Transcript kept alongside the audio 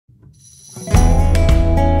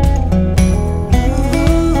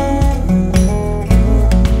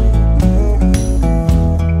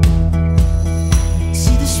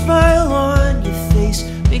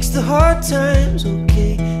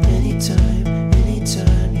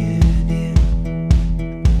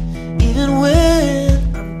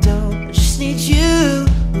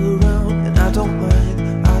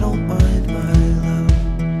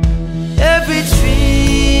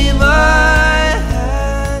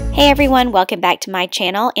Hey everyone, welcome back to my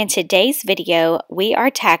channel. In today's video, we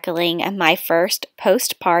are tackling my first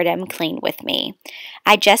postpartum clean with me.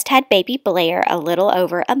 I just had baby Blair a little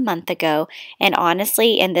over a month ago, and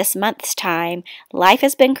honestly, in this month's time, life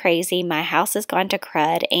has been crazy. My house has gone to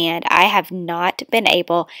crud, and I have not been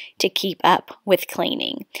able to keep up with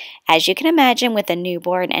cleaning. As you can imagine, with a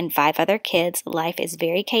newborn and 5 other kids, life is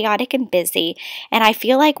very chaotic and busy, and I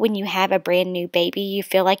feel like when you have a brand new baby, you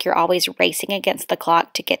feel like you're always racing against the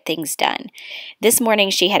clock to get things done. This morning,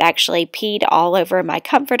 she had actually peed all over my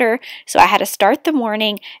comforter, so I had to start the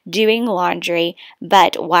morning doing laundry.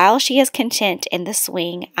 But while she is content in the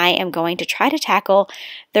swing, I am going to try to tackle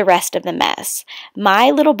the rest of the mess. My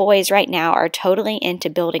little boys right now are totally into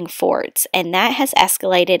building forts, and that has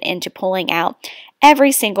escalated into pulling out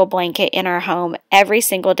every single blanket in our home every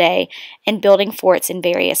single day and building forts in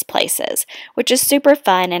various places, which is super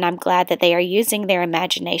fun, and I'm glad that they are using their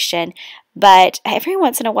imagination. But every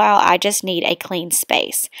once in a while, I just need a clean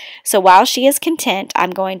space. So while she is content,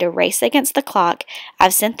 I'm going to race against the clock.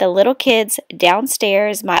 I've sent the little kids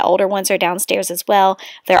downstairs. My older ones are downstairs as well.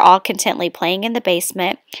 They're all contently playing in the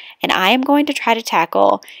basement. And I am going to try to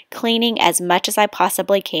tackle cleaning as much as I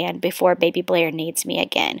possibly can before baby Blair needs me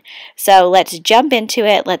again. So let's jump into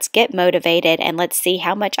it. Let's get motivated, and let's see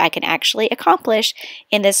how much I can actually accomplish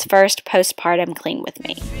in this first postpartum clean with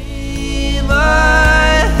me.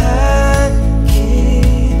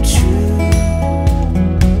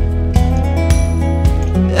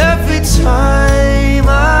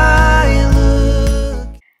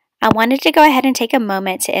 I wanted to go ahead and take a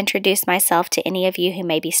moment to introduce myself to any of you who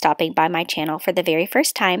may be stopping by my channel for the very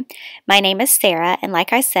first time. My name is Sarah, and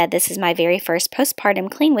like I said, this is my very first postpartum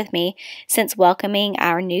clean with me since welcoming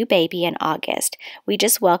our new baby in August. We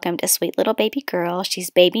just welcomed a sweet little baby girl. She's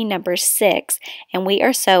baby number 6, and we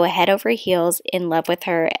are so head over heels in love with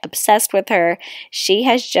her, obsessed with her. She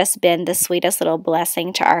has just been the sweetest little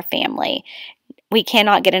blessing to our family. We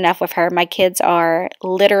cannot get enough of her. My kids are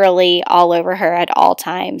literally all over her at all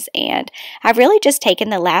times, and I've really just taken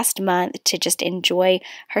the last month to just enjoy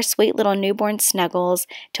her sweet little newborn snuggles,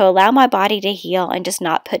 to allow my body to heal and just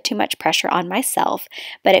not put too much pressure on myself.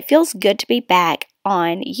 But it feels good to be back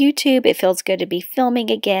on YouTube. It feels good to be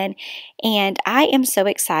filming again, and I am so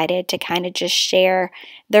excited to kind of just share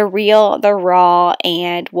the real, the raw,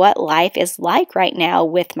 and what life is like right now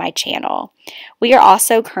with my channel. We are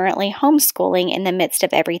also currently homeschooling in the midst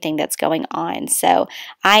of everything that's going on, so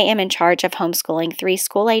I am in charge of homeschooling 3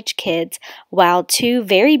 school-age kids while 2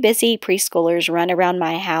 very busy preschoolers run around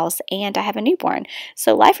my house, and I have a newborn.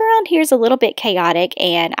 So life around here is a little bit chaotic,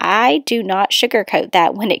 and I do not sugarcoat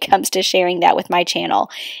that when it comes to sharing that with my channel.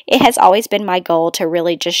 It has always been my goal to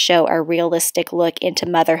really just show a realistic look into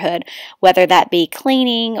motherhood, whether that be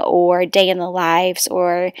cleaning or day in the lives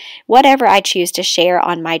or whatever I choose to share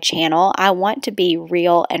on my channel. I want to be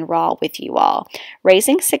real and raw with you all.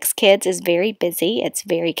 Raising 6 kids is very busy. It's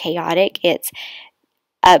very chaotic. It's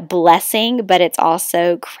a blessing, but it's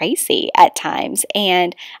also crazy at times,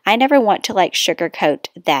 and I never want to sugarcoat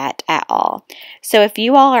that at all. So if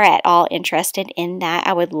you all are at all interested in that,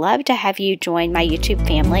 I would love to have you join my YouTube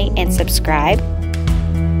family and subscribe.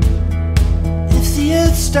 If the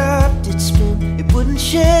earth stopped its spin, it wouldn't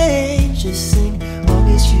change a thing, long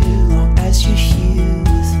as you're here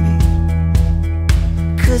with me.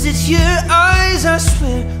 'Cause it's your eyes, I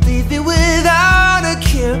swear, leave me without a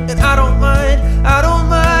care. And I don't mind,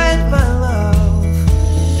 my love.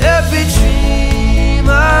 Every dream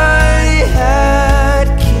I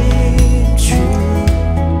had came true.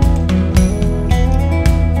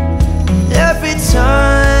 Every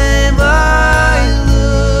time I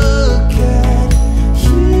look at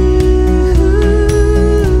you.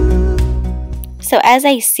 So as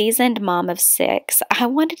a seasoned mom of 6, I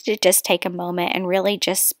wanted to just take a moment and really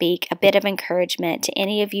just speak a bit of encouragement to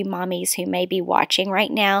any of you mommies who may be watching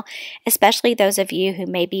right now, especially those of you who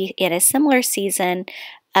may be in a similar season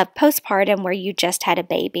of postpartum where you just had a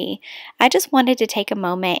baby. I just wanted to take a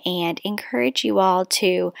moment and encourage you all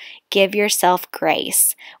to give yourself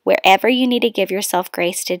grace. Wherever you need to give yourself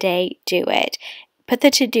grace today, do it. Put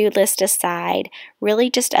the to-do list aside. Really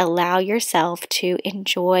just allow yourself to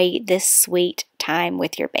enjoy this sweet time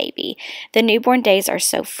with your baby. The newborn days are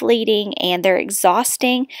so fleeting and they're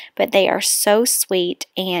exhausting, but they are so sweet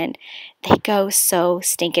and they go so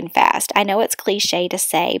stinking fast. I know it's cliche to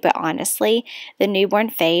say, but honestly, the newborn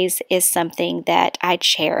phase is something that I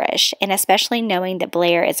cherish, and especially knowing that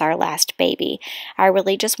Blair is our last baby, I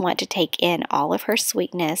really just want to take in all of her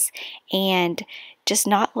sweetness and just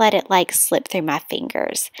not let it slip through my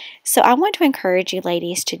fingers. So I want to encourage you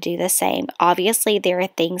ladies to do the same. Obviously, there are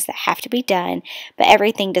things that have to be done, but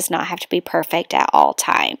everything does not have to be perfect at all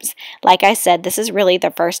times. Like I said, this is really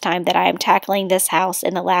the first time that I am tackling this house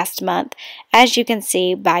in the last month, as you can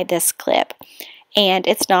see by this clip. And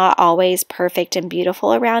it's not always perfect and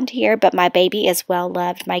beautiful around here, but my baby is well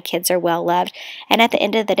loved, my kids are well loved, and at the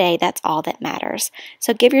end of the day, that's all that matters.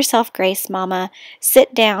 So give yourself grace, mama.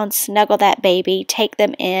 Sit down, snuggle that baby, take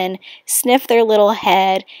them in, sniff their little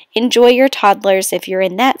head, enjoy your toddlers if you're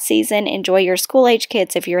in that season, enjoy your school-age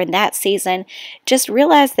kids if you're in that season. Just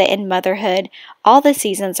realize that in motherhood, all the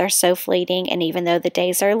seasons are so fleeting, and even though the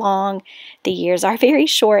days are long, the years are very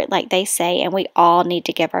short, like they say, and we all need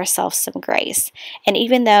to give ourselves some grace. And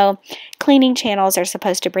even though cleaning channels are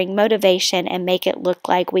supposed to bring motivation and make it look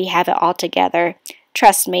like we have it all together,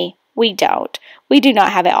 trust me, we don't. We do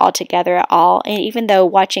not have it all together at all, and even though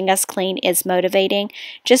watching us clean is motivating,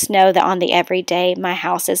 just know that on the everyday, my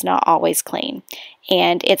house is not always clean,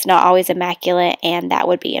 and it's not always immaculate, and that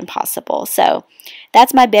would be impossible. So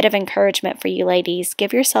that's my bit of encouragement for you ladies.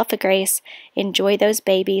 Give yourself a grace, enjoy those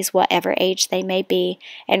babies, whatever age they may be,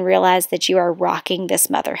 and realize that you are rocking this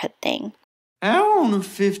motherhood thing. I want a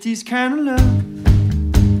 50s kind of love.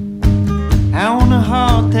 I want a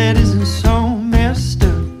heart that isn't so messed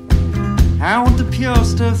up. I want the pure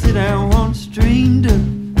stuff that I once dreamed of.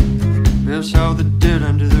 Brush all the dirt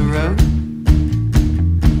under the rug.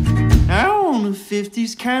 I want a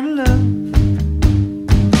 50s kind of love.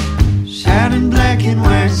 Shining black and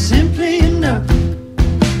white, simply enough.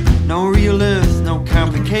 No real earth, no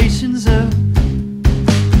complications of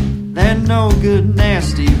that no good,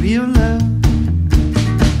 nasty real love.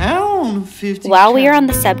 While we are on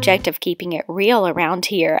the subject of keeping it real around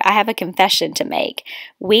here, I have a confession to make.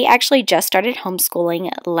 We actually just started homeschooling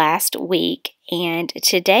last week, and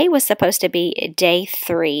today was supposed to be day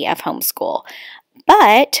 3 of homeschool.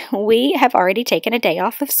 But we have already taken a day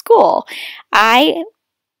off of school. I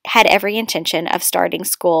had every intention of starting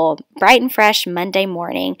school bright and fresh Monday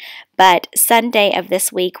morning, but Sunday of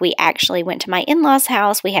this week we actually went to my in-laws'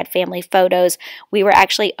 house. We had family photos. We were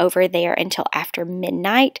actually over there until after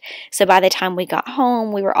midnight, so by the time we got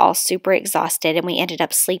home we were all super exhausted and we ended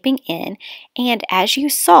up sleeping in. And as you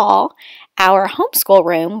saw, our homeschool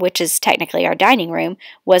room, which is technically our dining room,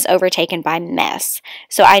 was overtaken by mess.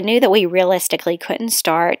 So I knew that we realistically couldn't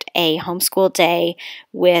start a homeschool day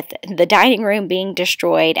with the dining room being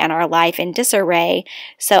destroyed and our life in disarray.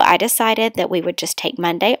 So I decided that we would just take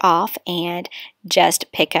Monday off and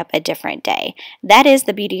just pick up a different day. That is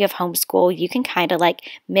the beauty of homeschool. You can kind of like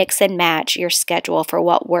mix and match your schedule for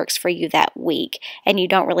what works for you that week, and you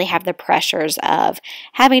don't really have the pressures of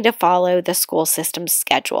having to follow the school system's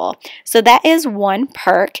schedule. So that is one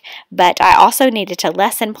perk, but I also needed to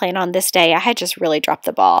lesson plan on this day. I had just really dropped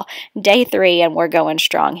the ball. Day 3 and we're going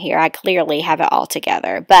strong here. I clearly have it all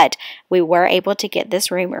together, but we were able to get this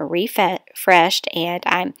room refreshed, and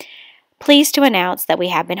I'm pleased to announce that we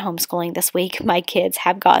have been homeschooling this week. My kids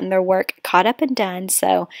have gotten their work caught up and done,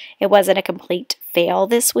 so it wasn't a complete fail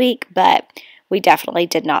this week, but we definitely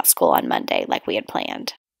did not school on Monday like we had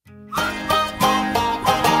planned.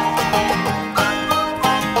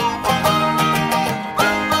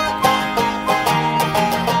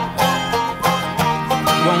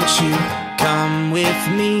 Won't you come with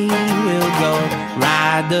me? We'll go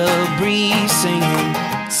ride the breeze, singing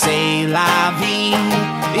C'est la vie.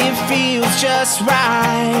 It feels just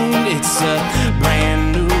right. It's a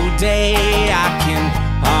brand new day. I can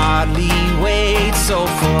hardly wait. So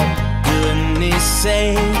for goodness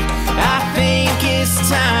sake, I think it's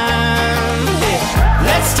time. Yeah.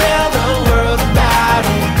 Let's tell the world about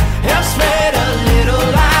it. Help spread a little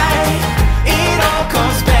light. It all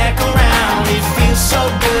comes back around. It feels so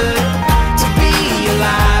good to be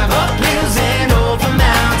alive. Up hills and over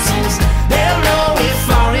mountains, they'll know it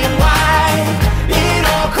far and wide. It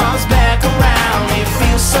all comes back around. It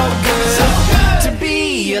feels so good to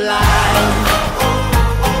be alive.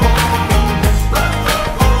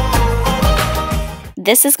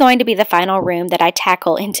 This is going to be the final room that I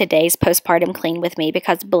tackle in today's postpartum clean with me,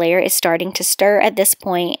 because Blair is starting to stir at this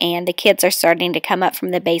point and the kids are starting to come up from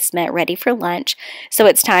the basement ready for lunch. So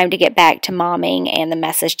it's time to get back to momming, and the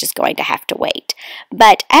mess is just going to have to wait.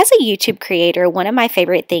 But as a YouTube creator, one of my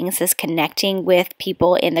favorite things is connecting with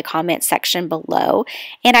people in the comment section below.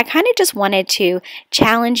 And I kind of just wanted to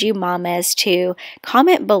challenge you mamas to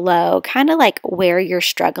comment below kind of like where you're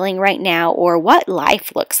struggling right now, or what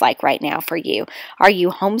life looks like right now for you. Are you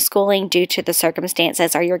homeschooling due to the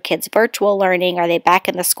circumstances? Are your kids virtual learning? Are they back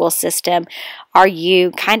in the school system? Are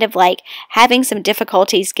you kind of like having some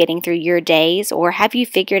difficulties getting through your days, or have you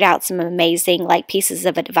figured out some amazing like pieces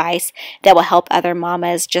of advice that will help other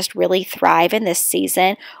mamas just really thrive in this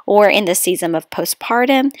season or in the season of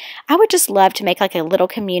postpartum? I would just love to make like a little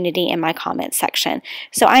community in my comment section.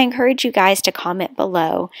 So I encourage you guys to comment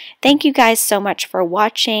below. Thank you guys so much for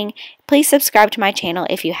watching. Please subscribe to my channel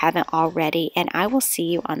if you haven't already, and I will see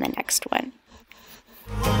you on the next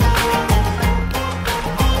one.